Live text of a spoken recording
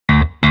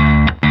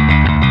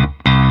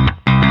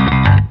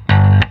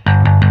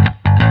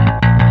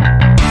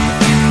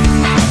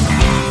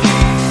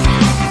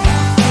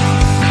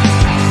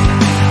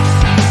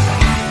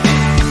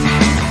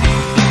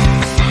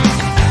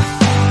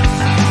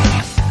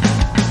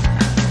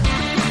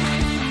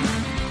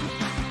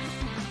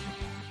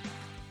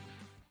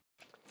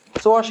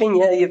So Oisin,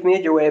 yeah, you've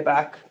made your way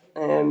back.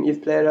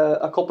 You've played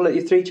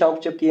you've 3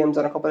 championship games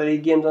and a couple of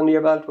league games under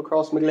your belt with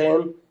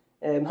Crossmaglen.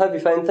 How have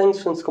you found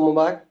things since coming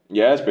back?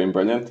 Yeah, it's been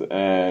brilliant.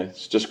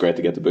 It's just great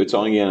to get the boots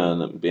on again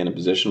and be in a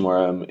position where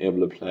I'm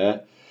able to play.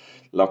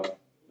 Look,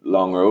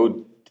 long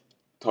road,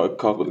 tough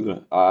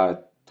couple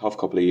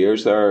of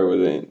years there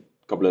with a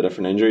couple of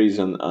different injuries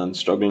and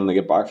struggling to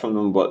get back from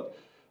them. But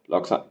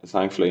look,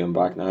 thankfully I'm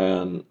back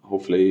now and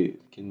hopefully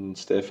can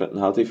stay fit and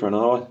healthy for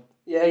another one.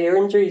 Yeah, your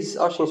injuries,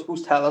 Oisin, you're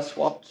supposed to tell us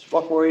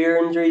what were your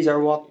injuries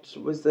or what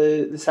was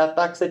the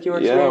setbacks that you were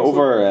experiencing? Yeah,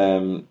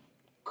 over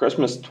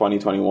Christmas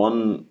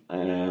 2021,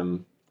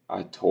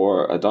 I'd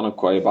done a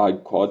quite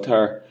bad quad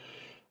tear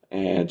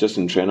just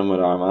in training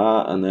with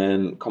Armagh, and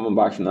then coming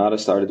back from that I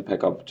started to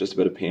pick up just a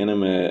bit of pain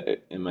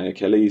in my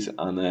Achilles,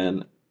 and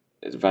then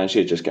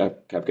eventually it just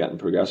kept getting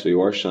progressively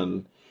worse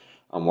and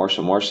worse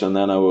and worse, and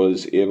then I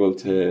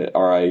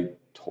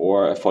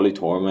fully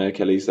tore my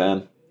Achilles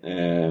then.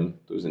 There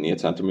was an 8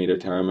 centimetre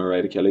tear in my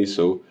right Achilles,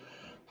 so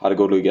had to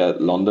go to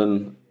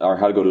London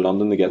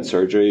to get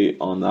surgery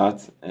on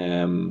that.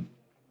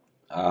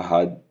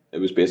 It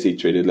was basically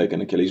treated like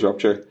an Achilles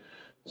rupture,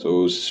 so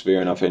it was a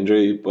severe enough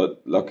injury.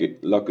 But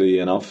luckily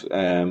enough,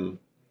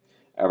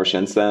 ever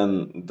since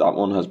then that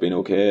one has been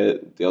okay.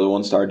 The other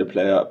one started to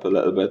play up a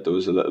little bit. There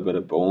was a little bit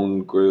of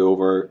bone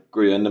grew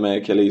into my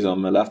Achilles on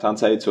my left hand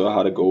side, so I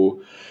had to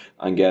go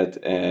and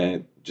get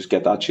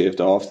that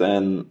shaved off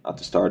then at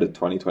the start of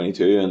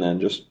 2022, and then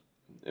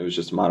it was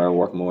just a matter of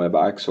working my way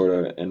back sort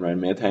of in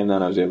around May time.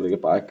 Then I was able to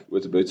get back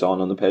with the boots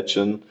on the pitch,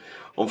 and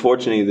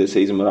unfortunately the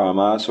season with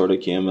Armagh sort of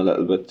came a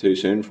little bit too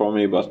soon for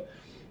me, but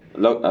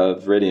look,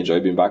 I've really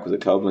enjoyed being back with the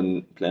club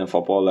and playing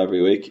football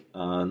every week,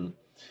 and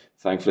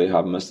thankfully I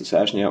haven't missed a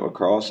session yet with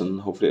Cross,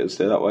 and hopefully it'll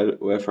stay that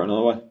way for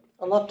another way.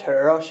 And that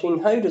tear,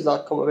 Oisin, how does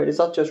that come about? Is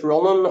that just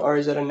running, or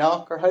is it a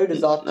knock, or how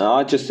does that? No,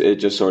 it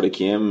just sort of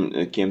came.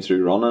 It came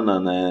through running,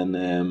 and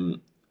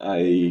then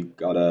I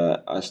got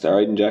a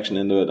steroid injection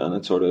into it, and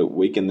it sort of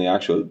weakened the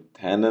actual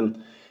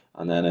tendon,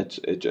 and then it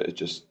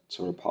just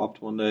sort of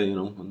popped one day,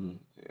 and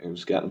it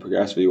was getting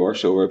progressively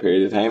worse over a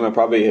period of time.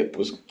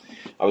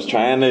 I was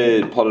trying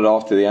to put it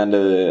off to the end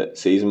of the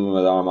season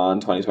with Armagh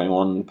in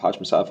 2021, patch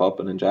myself up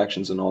and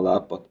injections and all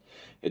that, but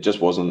it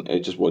just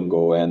wouldn't go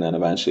away, and then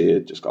eventually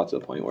it just got to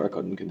the point where I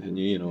couldn't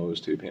continue. It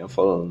was too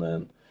painful, and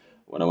then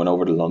when I went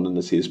over to London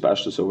to see a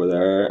specialist over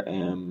there,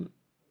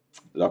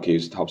 look, he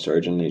was a top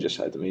surgeon. He just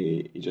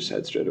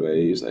said straight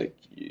away, he's like,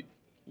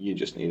 you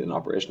just need an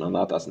operation on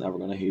that. That's never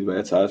going to heal by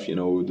itself.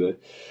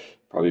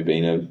 Probably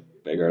being a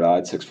bigger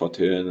lad,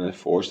 6'2", and the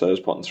force that I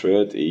was putting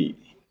through it,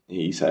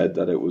 he said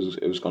that it was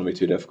going to be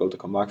too difficult to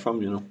come back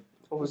from.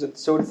 Was it the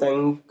sort of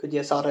thing, could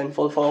you sat in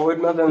full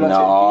forward maybe?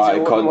 No, I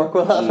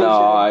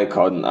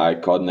couldn't. I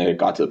couldn't. It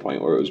got to the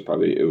point where it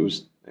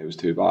was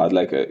too bad.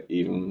 Like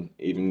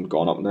even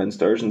going up and down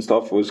stairs and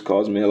stuff was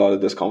causing me a lot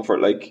of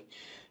discomfort. Like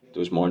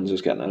there was mornings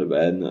just getting out of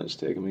bed and it was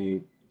taking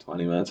me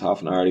 20 minutes,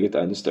 half an hour to get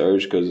down the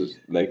stairs because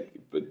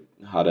but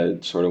had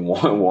to sort of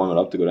warm it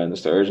up to go down the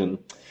stairs. And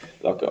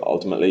look,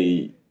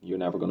 ultimately you're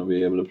never going to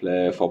be able to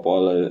play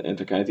football at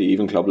intercounty,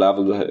 even club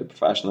level, the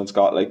professional it's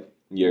got. Like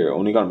you're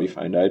only going to be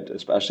found out,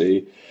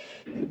 especially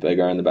the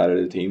bigger and the better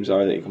the teams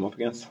are that you come up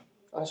against.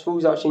 I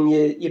suppose, Oisin,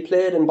 you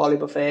played in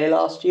Ballybuffet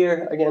last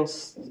year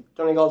against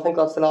Donegal. I think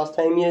that's the last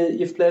time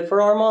you've played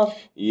for Armagh.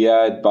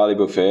 Yeah,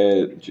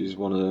 Ballybuffet, which is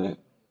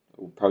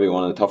probably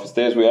one of the toughest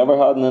days we ever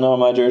had in an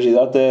Armagh jersey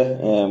that day.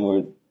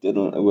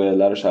 We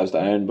let ourselves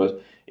down,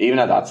 but even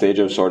at that stage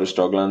I was sort of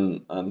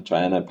struggling and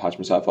trying to patch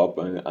myself up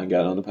and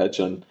get on the pitch.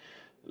 And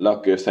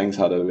look, if things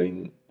had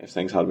been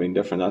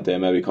different that day,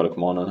 maybe could have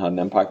come on and had an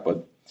impact,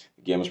 but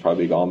the game was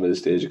probably gone by the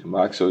stage you come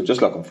back. So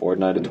just looking forward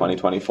now to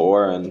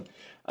 2024 and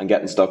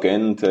getting stuck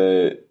in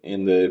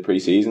the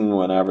pre-season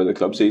whenever the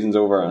club season's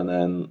over, and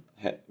then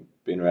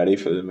being ready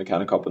for the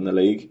McKenna Cup in the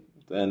league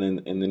then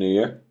in the new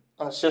year.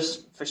 And it's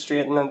just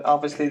frustrating, and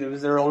obviously there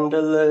was the run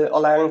to the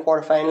All-Ireland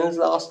quarterfinals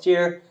last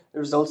year, the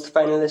results to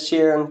final this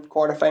year, and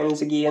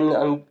quarterfinals again,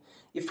 and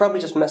you've probably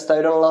just missed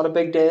out on a lot of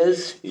big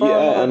days.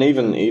 Yeah, and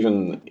even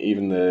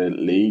the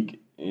league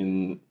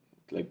in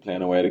like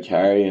playing away to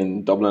Kerry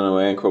and Dublin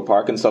away in Croke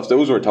Park and stuff,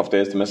 those were tough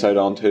days to miss out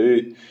on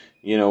too.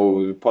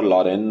 We put a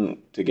lot in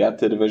to get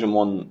to Division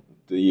 1.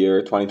 The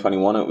year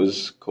 2021 it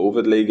was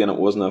COVID league and it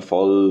wasn't a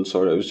full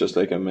sort of, it was just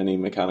like a mini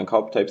McKenna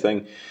Cup type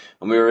thing,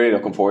 and we were really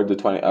looking forward to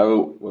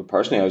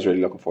personally I was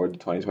really looking forward to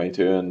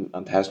 2022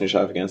 and testing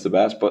yourself against the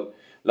best. But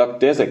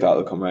look, days like that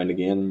will come around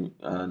again,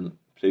 and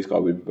please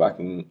God we'll be back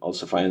in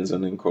Ulster finals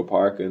and in Croke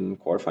Park in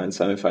quarterfinals,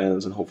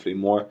 semi-finals, and hopefully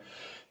more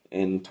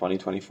in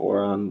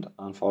 2024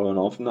 and following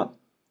on from that.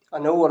 I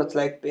know what it's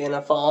like being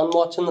a fan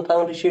watching the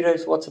penalty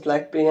shootouts. What's it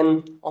like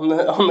being on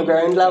the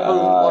ground level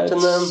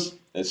watching them?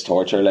 It's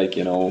torture,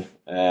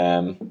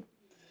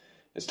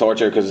 it's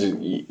torture because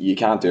you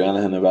can't do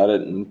anything about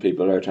it, and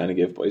people are trying to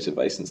give boys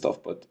advice and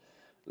stuff. But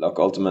look,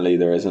 ultimately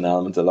there is an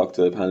element of luck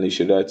to the penalty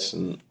shootouts,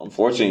 and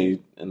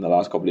unfortunately in the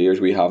last couple of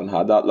years we haven't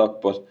had that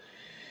luck. But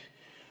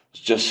I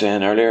was just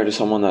saying earlier to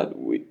someone that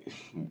we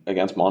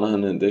against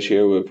Monaghan this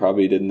year we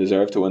probably didn't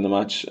deserve to win the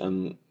match,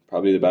 and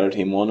probably the better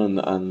team won,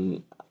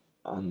 and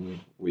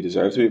we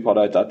deserve to be put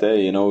out that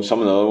day. You know, some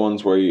of the other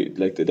ones where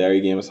like the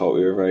Derry game, I thought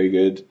we were very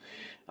good,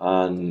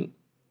 and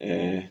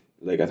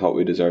like I thought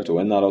we deserved to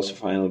win that Ulster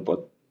final.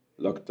 But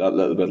look, that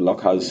little bit of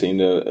luck has seemed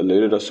to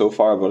eluded us so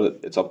far.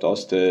 But it's up to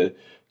us to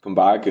come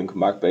back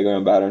bigger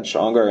and better and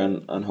stronger,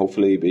 and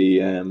hopefully be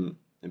in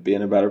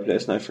a better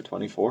place now for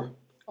 24.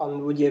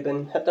 And would you have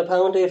been hit the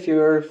penalty if you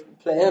were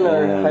playing,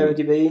 or how would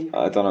you be?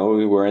 I don't know.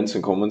 We were in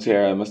St. Cummins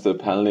here. I missed a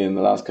penalty in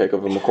the last kick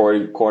of a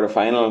Macquarie quarter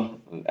final,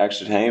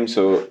 extra time.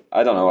 So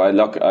I don't know.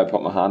 I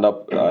put my hand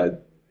up. I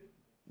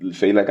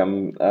feel like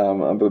I'm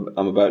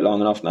about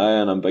long enough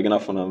now, and I'm big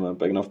enough, and I'm a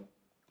big enough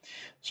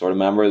sort of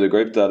member of the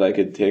group that I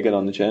could take it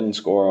on the chin and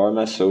score or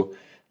miss. So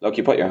look,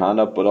 you put your hand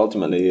up, but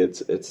ultimately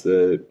it's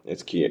the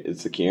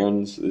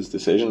Kieran's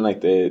decision. Like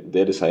they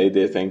decide,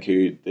 they think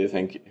who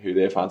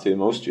they fancy the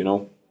most. You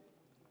know.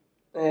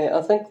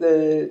 I think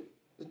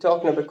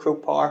talking about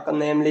Croke Park and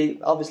namely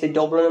obviously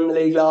Dublin in the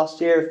league last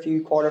year, a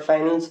few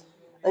quarterfinals.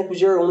 I think it was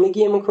your only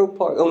game in Croke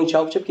Park, only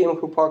championship game in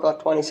Croke Park at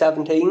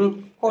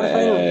 2017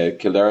 quarterfinal.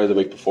 Kildare the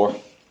week before.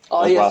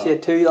 Oh yes, you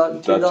had two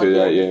that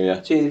year,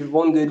 yeah. So you had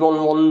one good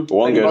one, one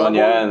good one,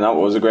 yeah, and that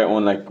was a great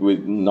one. Like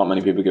not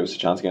many people give us a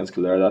chance against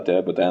Kildare that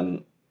day, but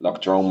then Loch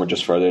Tyrone were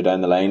just further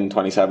down the line in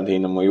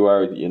 2017 than we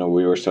were. You know,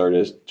 we were sort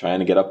of trying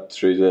to get up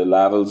through the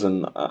levels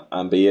and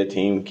be a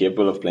team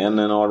capable of playing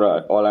in all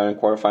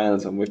Ireland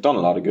quarterfinals, and we've done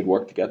a lot of good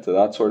work to get to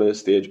that sort of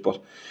stage.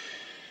 But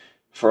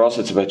for us,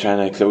 it's about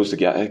trying to close the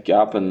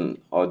gap, and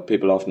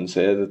people often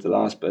say that the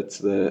last bit's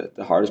the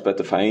hardest bit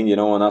to find, you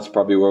know, and that's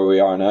probably where we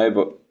are now.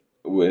 But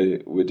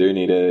we do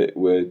need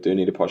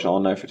to push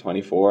on now for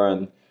 24,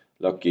 and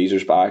look,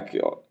 Geezer's back,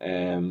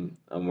 and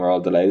we're all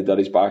delighted that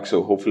he's back.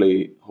 So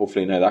hopefully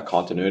now that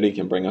continuity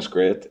can bring us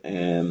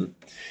can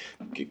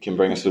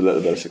bring us a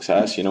little bit of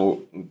success. You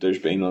know, there's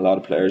been a lot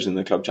of players in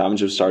the club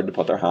championship started to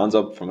put their hands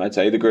up from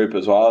outside the group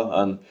as well,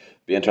 and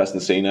be interesting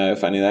to see now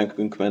if any of them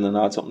can come in and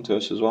add something to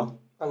us as well.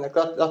 And like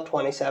that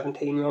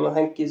 2017 run, I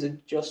think, is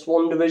it just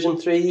won Division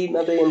 3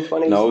 maybe in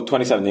 20? No,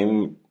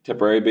 2017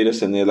 Tipperary beat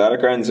us in the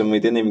athletic rounds and we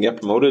didn't even get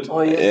promoted.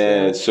 Oh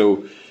yes.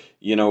 So,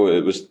 you know,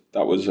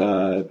 that was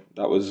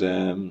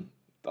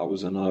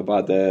another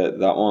bad day,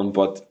 that one.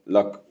 But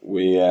look,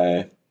 we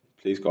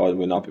please God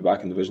we'll not be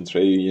back in Division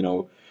 3. You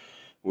know,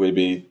 we'll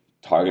be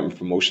targeting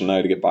promotion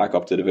now to get back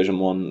up to Division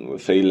 1. We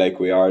feel like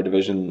we are a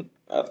Division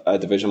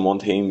 1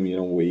 team. You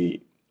know,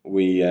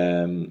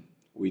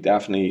 we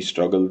definitely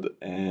struggled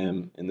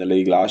in the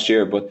league last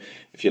year, but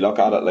if you look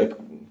at it, like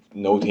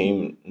no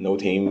team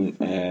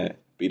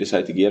beat us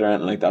out the gate or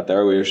anything like that.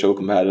 There we were so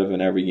competitive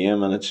in every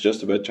game, and it's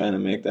just about trying to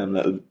make them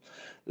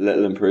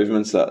little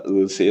improvements that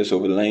will see us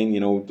over the line. You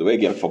know, the way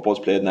Gaelic football's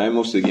played now,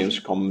 most of the games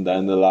are coming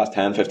down to the last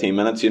 10-15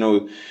 minutes. You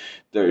know,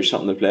 there's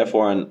something to play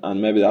for,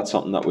 and maybe that's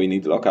something that we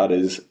need to look at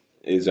is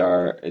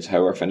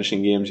how we're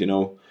finishing games. You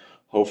know,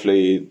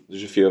 hopefully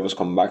there's a few of us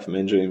coming back from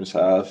injury,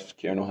 myself,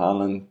 Kieran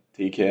O'Hanlon,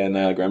 TK,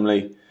 Niall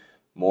Grimley,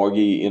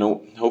 Morgie. You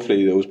know,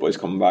 hopefully those boys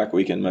coming back,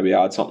 we can maybe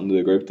add something to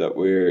the group that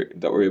we're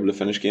able to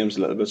finish games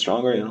a little bit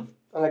stronger. You know,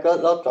 and like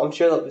that I'm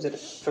sure that was a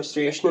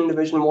frustration in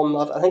Division 1.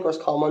 That I think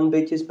Roscommon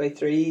beat us by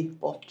 3,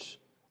 but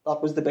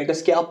that was the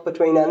biggest gap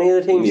between any of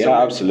the teams. Yeah, so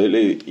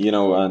absolutely. You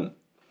know,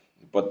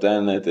 but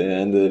then at the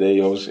end of the day,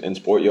 in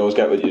sport you always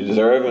get what you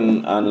deserve,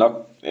 and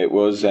look, it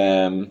was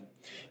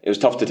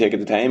tough to take at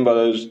the time, but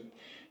it was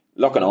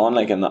looking on,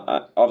 like, and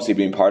obviously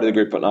being part of the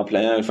group but not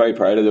playing. I'm very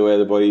proud of the way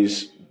the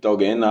boys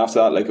dug in after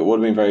that. Like, it would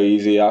have been very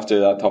easy after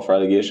that tough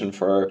relegation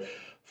for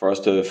us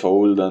to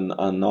fold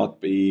and not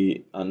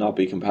be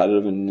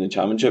competitive in the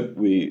championship.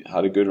 We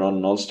had a good run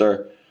in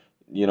Ulster.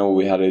 You know,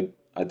 we had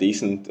a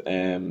decent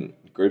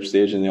group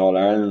stage in the All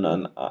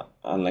Ireland,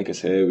 and like I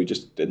say, we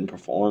just didn't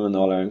perform in the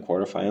All Ireland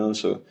quarter final.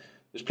 So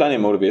there's plenty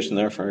of motivation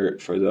there for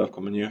the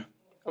upcoming year.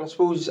 And I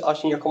suppose,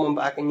 Oisin, you're coming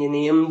back and you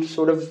named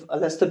sort of a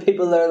list of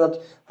people there that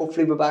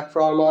hopefully will be back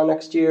for Armagh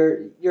next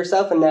year.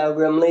 Yourself and Niall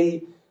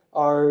Grimley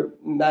are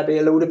maybe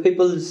a load of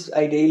people's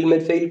ideal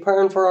midfield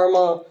pairing for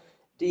Armagh.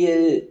 Do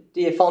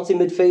you fancy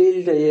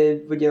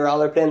midfield? Would you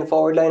rather play in the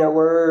forward line,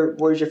 or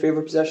where's your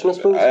favourite position, I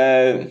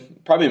suppose?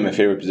 Probably my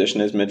favourite position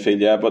is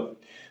midfield, yeah. But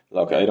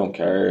look, I don't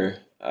care.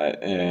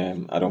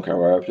 I don't care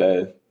where I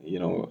play. You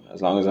know,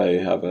 as long as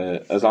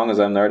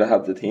I'm there to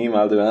help the team,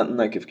 I'll do anything.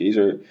 Like if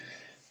Geezer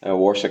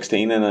wore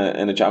 16 in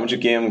a championship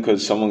game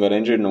because someone got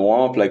injured in the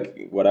warm up,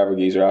 like whatever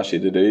Geezer asks you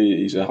to do,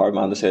 he's a hard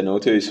man to say no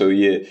to. So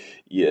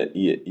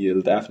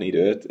you'll definitely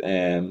do it.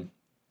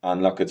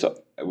 And look,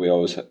 we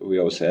always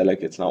say,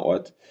 like, it's not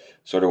what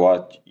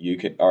you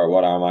can or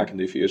what Armagh can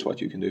do for you, is what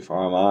you can do for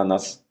Armagh, and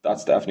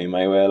that's definitely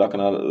my way of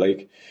looking at it.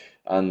 Like,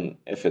 and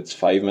if it's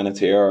 5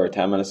 minutes here or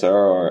 10 minutes there,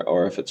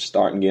 or if it's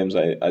starting games,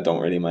 I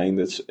don't really mind.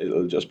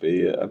 It'll just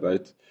be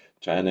about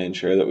trying to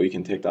ensure that we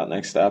can take that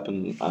next step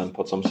and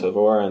put some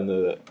silverware in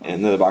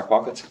the back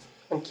pockets.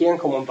 And Kieran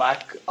coming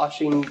back,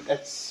 Oisin,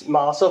 it's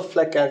massive.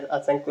 Like, I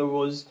think there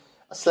was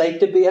a slight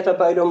debate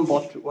about him,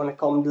 but when it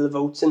come to the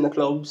votes in the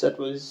clubs, it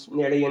was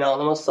nearly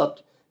unanimous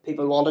that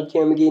people wanted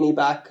Kieran McGeeney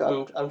back,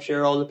 and I'm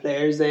sure all the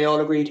players, they all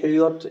agree too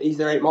that he's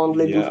the right man to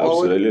lead them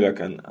forward. Yeah,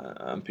 absolutely. Like,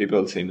 and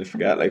people seem to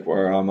forget like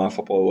where Armagh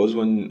football was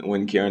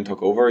when Kieran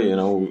took over. You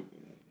know,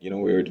 we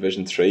were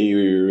Division 3,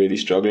 we were really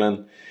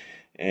struggling,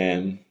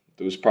 and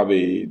there was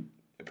probably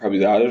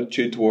the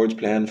attitude towards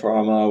playing for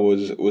Armagh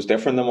was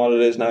different than what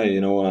it is now.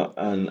 You know,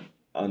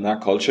 and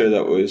that culture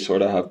that we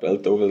sort of have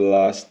built over the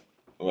last.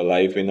 Well,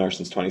 I've been there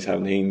since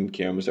 2017.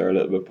 Kieran was there a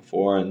little bit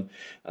before, and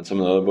some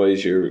of the other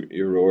boys, your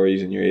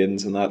Rorys and your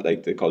Aidens and that,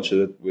 like the culture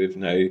that we've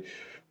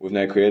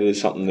now created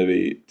is something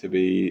to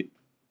be.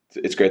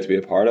 It's great to be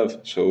a part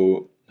of.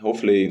 So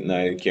hopefully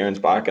now Kieran's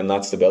back, and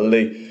that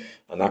stability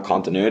and that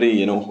continuity.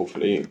 You know,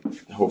 hopefully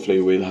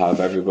we'll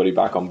have everybody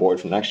back on board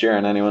from next year,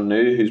 and anyone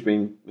new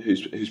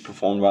who's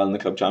performed well in the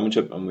club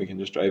championship, and we can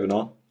just drive it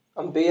on.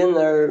 And being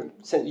there,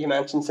 you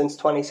mentioned since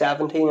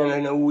 2017, and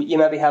I know you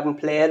maybe haven't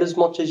played as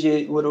much as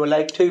you would have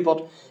liked to,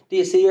 but do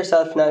you see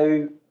yourself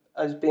now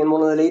as being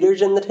one of the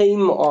leaders in the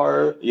team,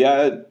 or?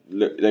 Yeah,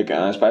 like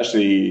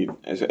especially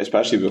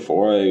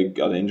before I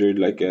got injured,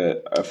 like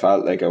I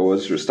felt like I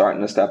was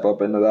starting to step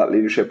up into that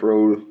leadership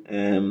role.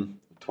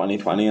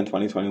 2020 and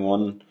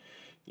 2021,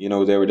 you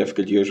know, they were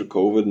difficult years with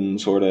COVID, and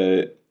sort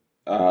of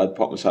I had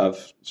put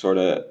myself sort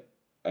of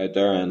out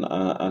there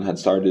and had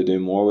started to do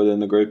more within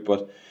the group,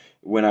 but.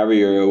 Whenever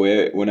you're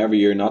away, whenever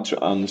you're not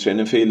on the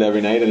training field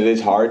every night, it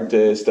is hard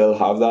to still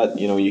have that.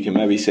 You know, you can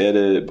maybe say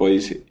to the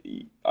boys,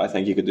 I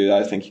think you could do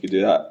that, I think you could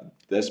do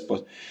this.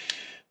 But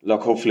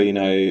look, hopefully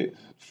now,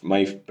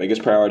 my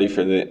biggest priority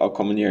for the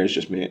upcoming year is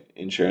just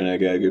ensuring I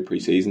get a good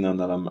pre-season and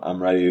that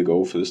I'm ready to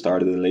go for the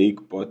start of the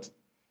league. But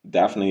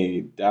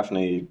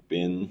definitely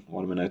being,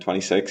 what am I now,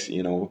 26,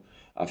 you know,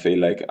 I feel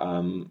like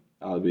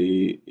I'll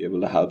be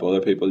able to help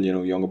other people, you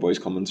know, younger boys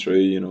coming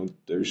through. You know,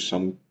 there's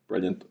some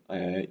brilliant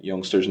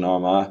youngsters in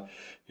Armagh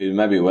who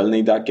maybe will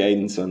need that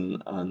guidance,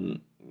 and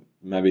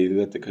maybe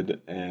that they could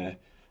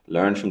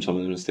learn from some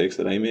of the mistakes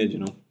that I made, you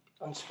know.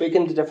 And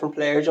speaking to different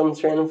players on the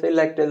training field,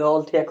 like, do they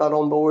all take that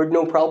on board,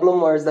 no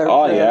problem, or is there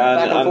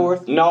back and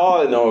forth?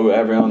 No,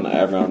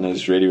 everyone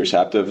is really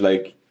receptive.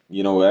 Like,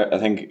 you know, I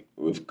think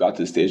we've got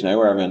to the stage now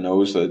where everyone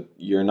knows that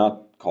you're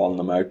not calling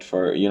them out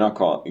for, you're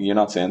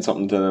not saying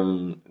something to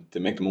them to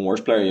make them a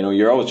worse player. You know,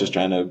 you're always just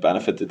trying to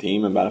benefit the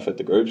team and benefit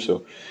the group.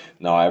 So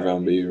no,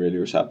 everyone be really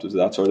receptive to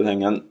that sort of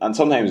thing. And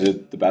sometimes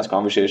the best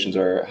conversations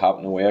are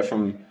happening away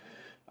from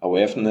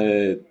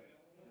the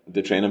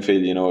training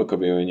field. You know, it could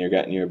be when you're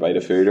getting your bite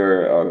of food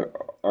or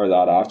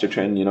that after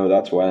training. You know,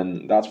 that's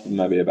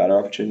maybe a better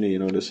opportunity, you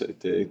know,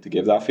 to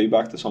give that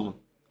feedback to someone.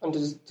 And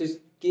does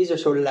Geezer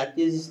sort of let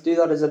you do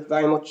that? Is it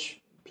very much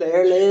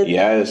player led?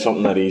 Yeah, it's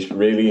something that he's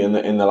really in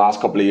the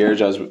last couple of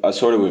years as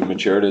sort of we've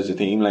matured as a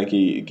team. Like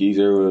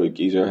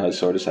Geezer has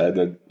sort of said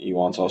that he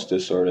wants us to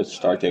sort of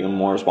start taking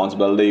more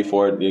responsibility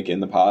for it. Like in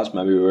the past,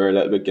 maybe we were a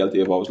little bit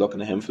guilty of always looking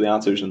to him for the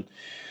answers, and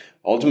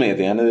ultimately at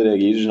the end of the day,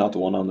 Geezer's not the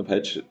one on the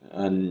pitch.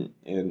 And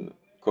in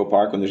Croke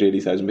Park, when there's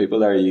 80,000 people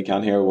there, you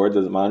can't hear a word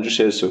that the manager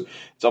says. So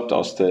it's up to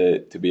us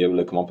to be able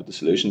to come up with the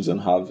solutions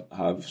and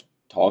have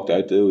talked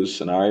out those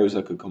scenarios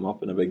that could come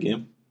up in a big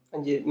game.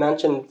 And you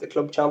mentioned the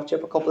club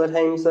championship a couple of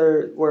times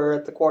there. We're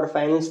at the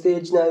quarter-final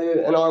stage now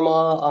in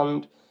Armagh,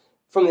 and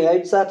from the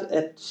outset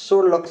it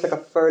sort of looks like a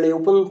fairly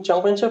open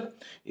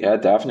championship. Yeah,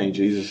 definitely.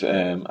 Jesus,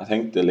 I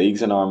think the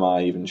leagues in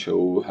Armagh even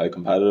show how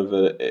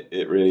competitive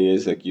it really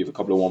is. Like, you have a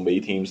couple of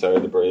 1B teams there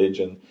at the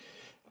Bridge, and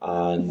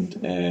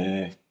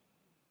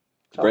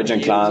Bridge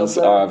and Clans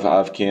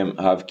have came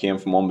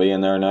from 1B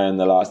in there now in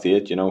the last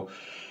 8, you know,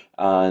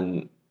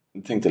 and I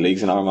think the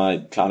leagues in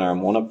Armagh,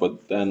 Clonard won it,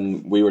 but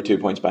then we were 2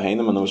 points behind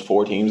them, and there was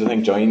 4 teams I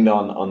think joined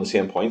on the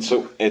same points.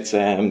 So it's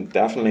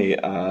definitely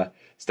a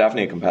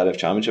competitive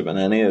championship, and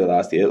any of the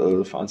last 8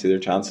 will fancy their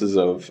chances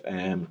of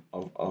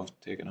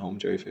taking home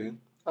Jerry Field.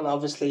 And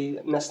obviously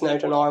missing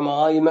out on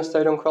Armagh, you missed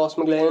out on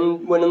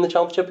Crossmaglen winning the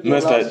championship again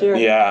last year.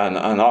 Yeah,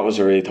 and that was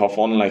a really tough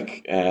one.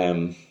 Like,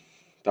 that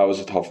was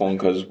a tough one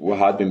because we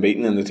had been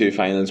beaten in the 2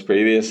 finals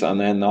previous,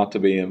 and then not to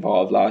be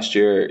involved last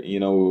year, you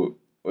know,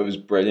 it was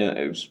brilliant.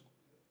 It was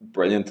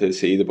brilliant to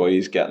see the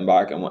boys getting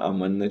back and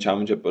winning the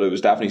championship, but it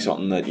was definitely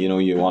something that, you know,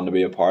 you want to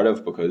be a part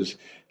of, because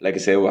like I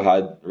say, we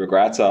had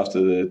regrets after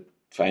the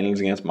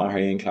finals against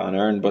Mahary and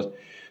Clonard. But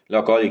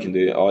look, all you can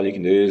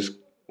do is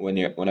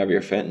whenever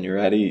you're fit and you're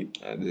ready,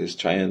 is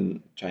try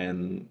and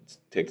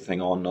take the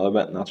thing on another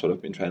bit, and that's what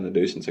I've been trying to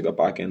do since I got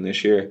back in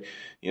this year.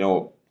 You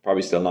know,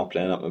 probably still not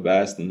playing at my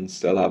best and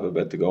still have a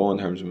bit to go in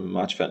terms of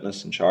match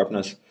fitness and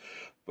sharpness,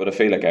 but I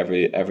feel like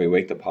every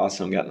week that passes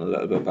I'm getting a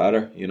little bit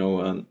better, you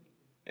know. And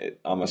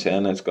I'm not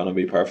saying it's going to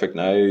be perfect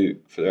now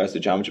for the rest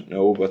of the championship,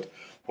 no, but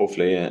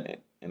hopefully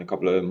in a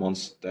couple of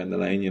months down the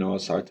line, you know, I'll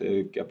start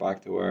to get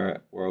back to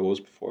where I was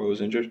before I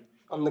was injured.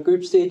 On the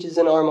group stages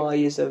in Armagh,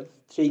 you have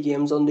 3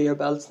 games under your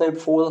belts now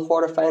before the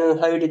quarter final.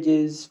 How did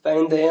you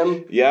find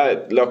them?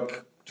 Yeah,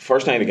 look,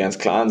 first night against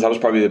Clans, that was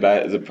probably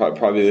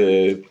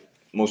the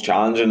most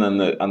challenging and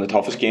the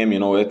toughest game. You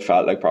know, it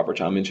felt like proper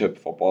championship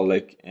football.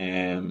 Like,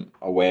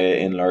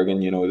 away in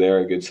Lurgan, you know, they're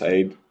a good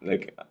side.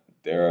 Like,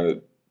 they're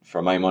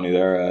for my money,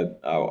 they're a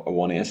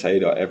 1A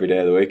side every day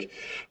of the week.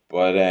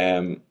 But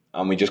and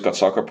we just got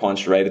sucker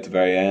punched right at the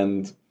very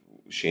end.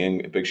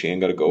 Big Shane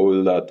got a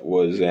goal that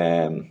was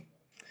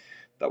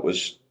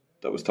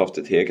tough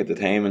to take at the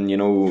time, and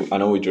I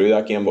know we drew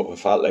that game, but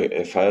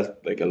it felt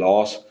like a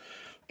loss.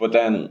 But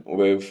then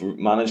we've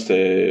managed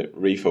to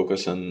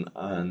refocus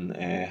and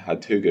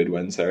had 2 good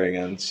wins there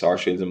against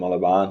Sarsfields and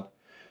Mullaban.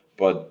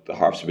 But the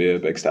Harps will be a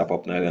big step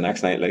up now. The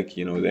next night,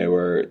 they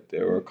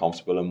were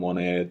comfortable in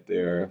 1A.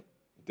 They're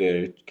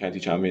the county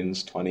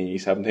champions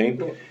 2017.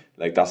 Yeah.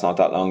 That's not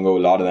that long ago. A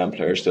lot of them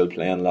players still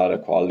playing, a lot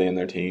of quality in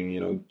their team.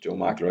 Joe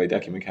McElroy,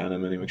 Decky McKenna,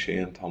 Minnie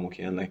McShane, Tom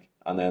O'Kane,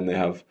 and then they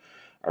have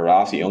a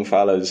raft of young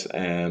fellas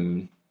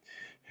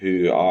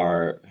who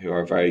are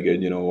very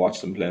good. Watch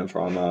them playing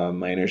for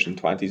minors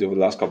and 20s over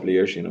the last couple of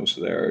years.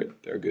 So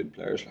they're good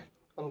players.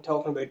 I'm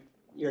talking about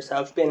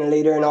yourself being a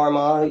leader in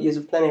Armagh. You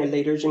have plenty of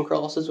leaders in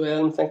Cross as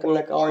well. I'm thinking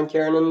Aaron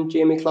Kiernan,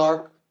 Jamie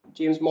Clark,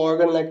 James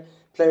Morgan,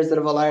 players that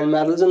have All-Ireland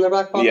medals in their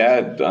back pocket. Yeah,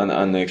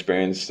 and the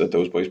experience that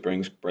those boys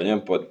bring is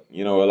brilliant. But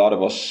a lot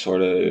of us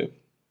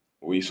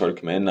we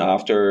come in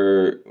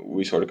after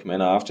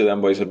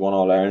them boys had won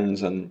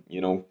All-Irelands, and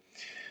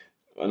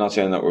I'm not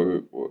saying that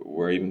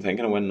we're even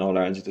thinking of winning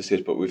All-Irelands at this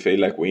stage, but we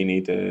feel like we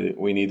need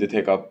to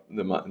take up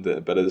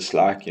the bit of the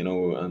slack,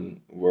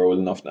 and we're old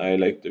enough now.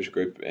 There's a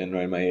group in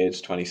around my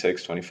age,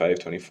 26, 25,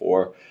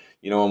 24,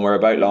 and we're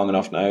about long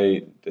enough now.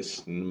 This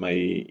is my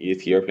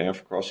 8th year playing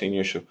for Cross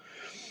Senior, so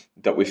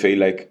that we feel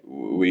like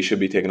we should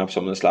be taking up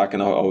some of the slack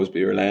and always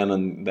be relying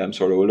on them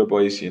sort of older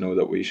boys,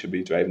 that we should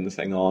be driving the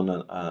thing on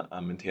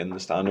and maintaining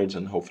the standards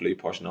and hopefully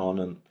pushing on.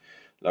 And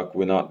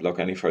we're not look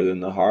any further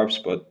than the Harps,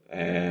 but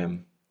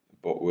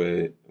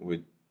we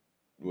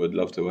would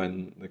love to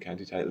win the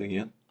county title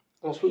again.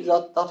 I suppose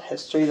that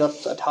history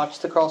that's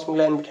attached to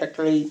Crossmaglen,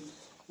 particularly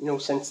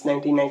since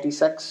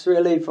 1996,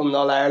 really, from the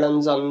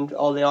All-Irelands and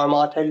all the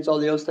Armagh titles, all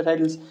the Ulster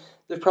titles.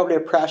 There's probably a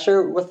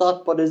pressure with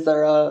that, but is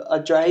there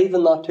a drive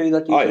in that too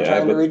that you're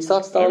trying to reach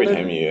that standard?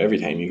 Every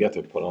time you get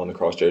to put on the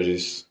Cross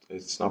jerseys,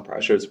 it's not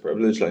pressure, it's a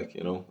privilege.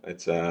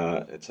 It's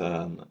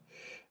an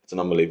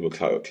unbelievable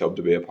club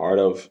to be a part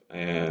of.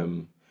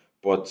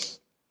 But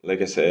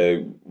like I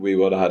say, we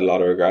would have had a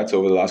lot of regrets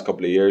over the last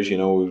couple of years.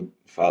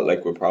 Felt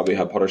like we probably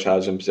had put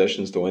ourselves in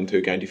positions to win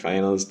 2 county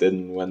finals,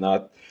 didn't win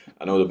that.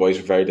 I know the boys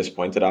were very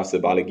disappointed after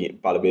the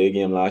Ballabay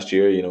game last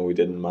year. We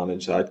didn't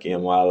manage that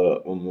game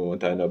well when we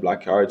went down to a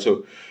black card.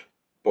 So,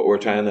 but we're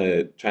trying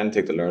to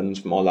take the learnings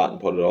from all that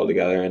and put it all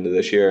together into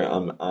this year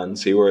and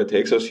see where it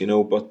takes us.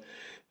 But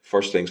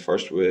first things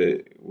first,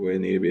 we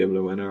need to be able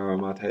to win our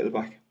Armagh title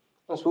back.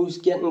 I suppose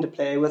getting to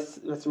play with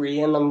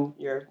Rian and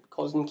your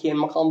cousin Cian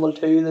McConville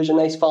too, there's a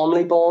nice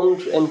family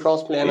bond in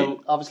Crossmaglen and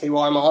obviously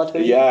Armagh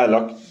too. Yeah,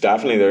 look,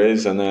 definitely there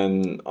is. And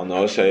then on the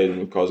other side,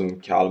 my cousin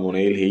Callum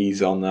O'Neill,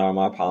 he's on the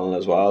Armagh panel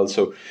as well.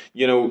 So,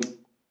 it's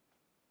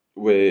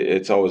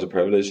always a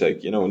privilege.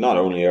 Not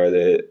only are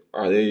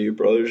they your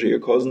brothers or your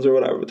cousins or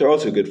whatever, but they're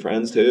also good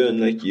friends too.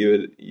 And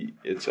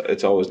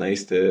it's always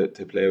nice to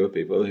play with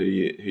people who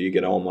you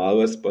get on well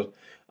with. But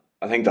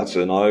I think that's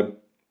another.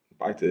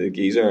 Back to the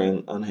geezer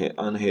and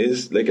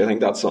his, I think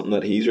that's something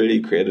that he's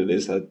really created,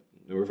 is that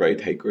we're a very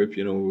tight group.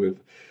 There's no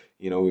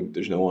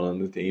one on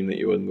the team that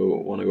you wouldn't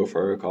want to go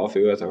for a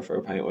coffee with or for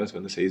a pint with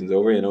when the season's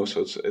over.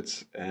 So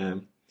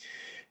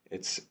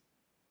it's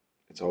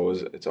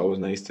always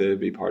nice to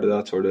be part of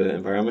that sort of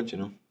environment.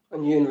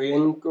 And you and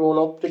Rian growing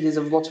up, did you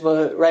have much of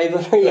a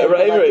rivalry? We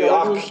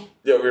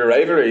were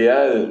rivalry,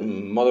 yeah.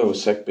 Mother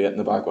was sick beating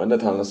the back window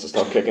telling us to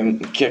stop kicking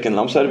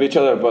lumps out of each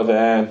other, but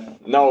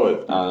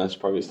no, and it's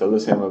probably still the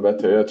same a bit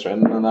too, it's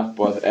trending and that,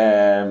 but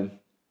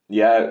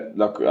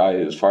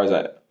as far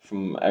as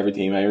from every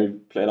team I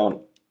played on,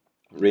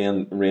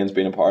 Rian's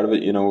been a part of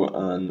it,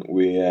 and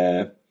we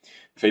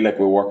feel like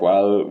we work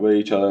well with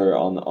each other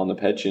on the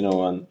pitch,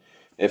 and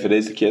if it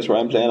is the case where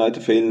I'm playing out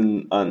the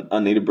field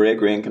and need a break,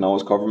 Rian can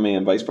always cover me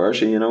and vice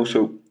versa,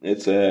 so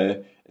it's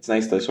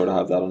nice to sort of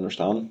have that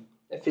understanding.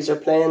 If you're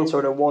playing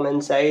sort of one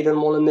inside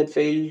and one in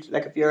midfield,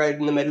 if you're out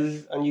in the middle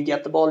and you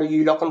get the ball, are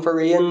you looking for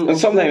Rian? And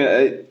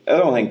sometimes I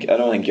don't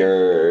think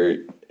you're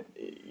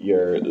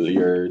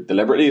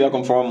deliberately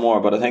looking for him more,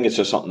 but I think it's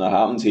just something that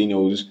happens. He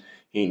knows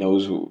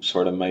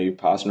sort of my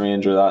passing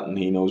range or that, and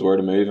he knows where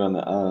to move, and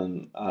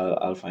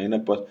I'll find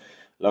it. But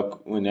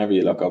look, whenever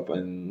you look up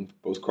in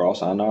both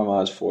Cross and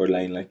Armagh's forward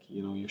line,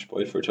 you're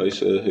spoiled for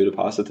choice of who to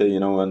pass it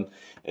to, and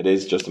it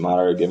is just a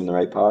matter of giving the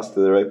right pass to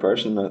the right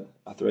person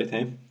at the right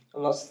time.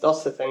 And that's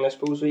the thing, I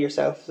suppose, with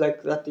yourself,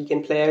 that you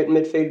can play out in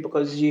midfield,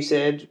 because as you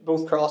said,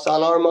 both Cross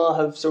and Armagh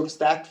have sort of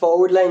stacked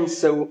forward lines.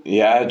 So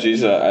yeah,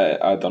 geez,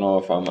 I don't know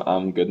if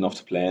I'm good enough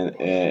to play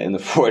in the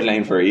forward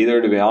line for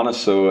either, to be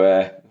honest. So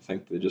I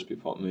think they'd just be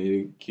putting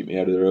me, keep me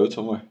out of the road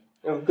somewhere.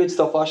 Good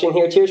stuff, Oisin.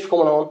 Here, cheers for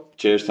coming on.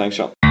 Cheers, thanks,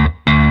 Sean.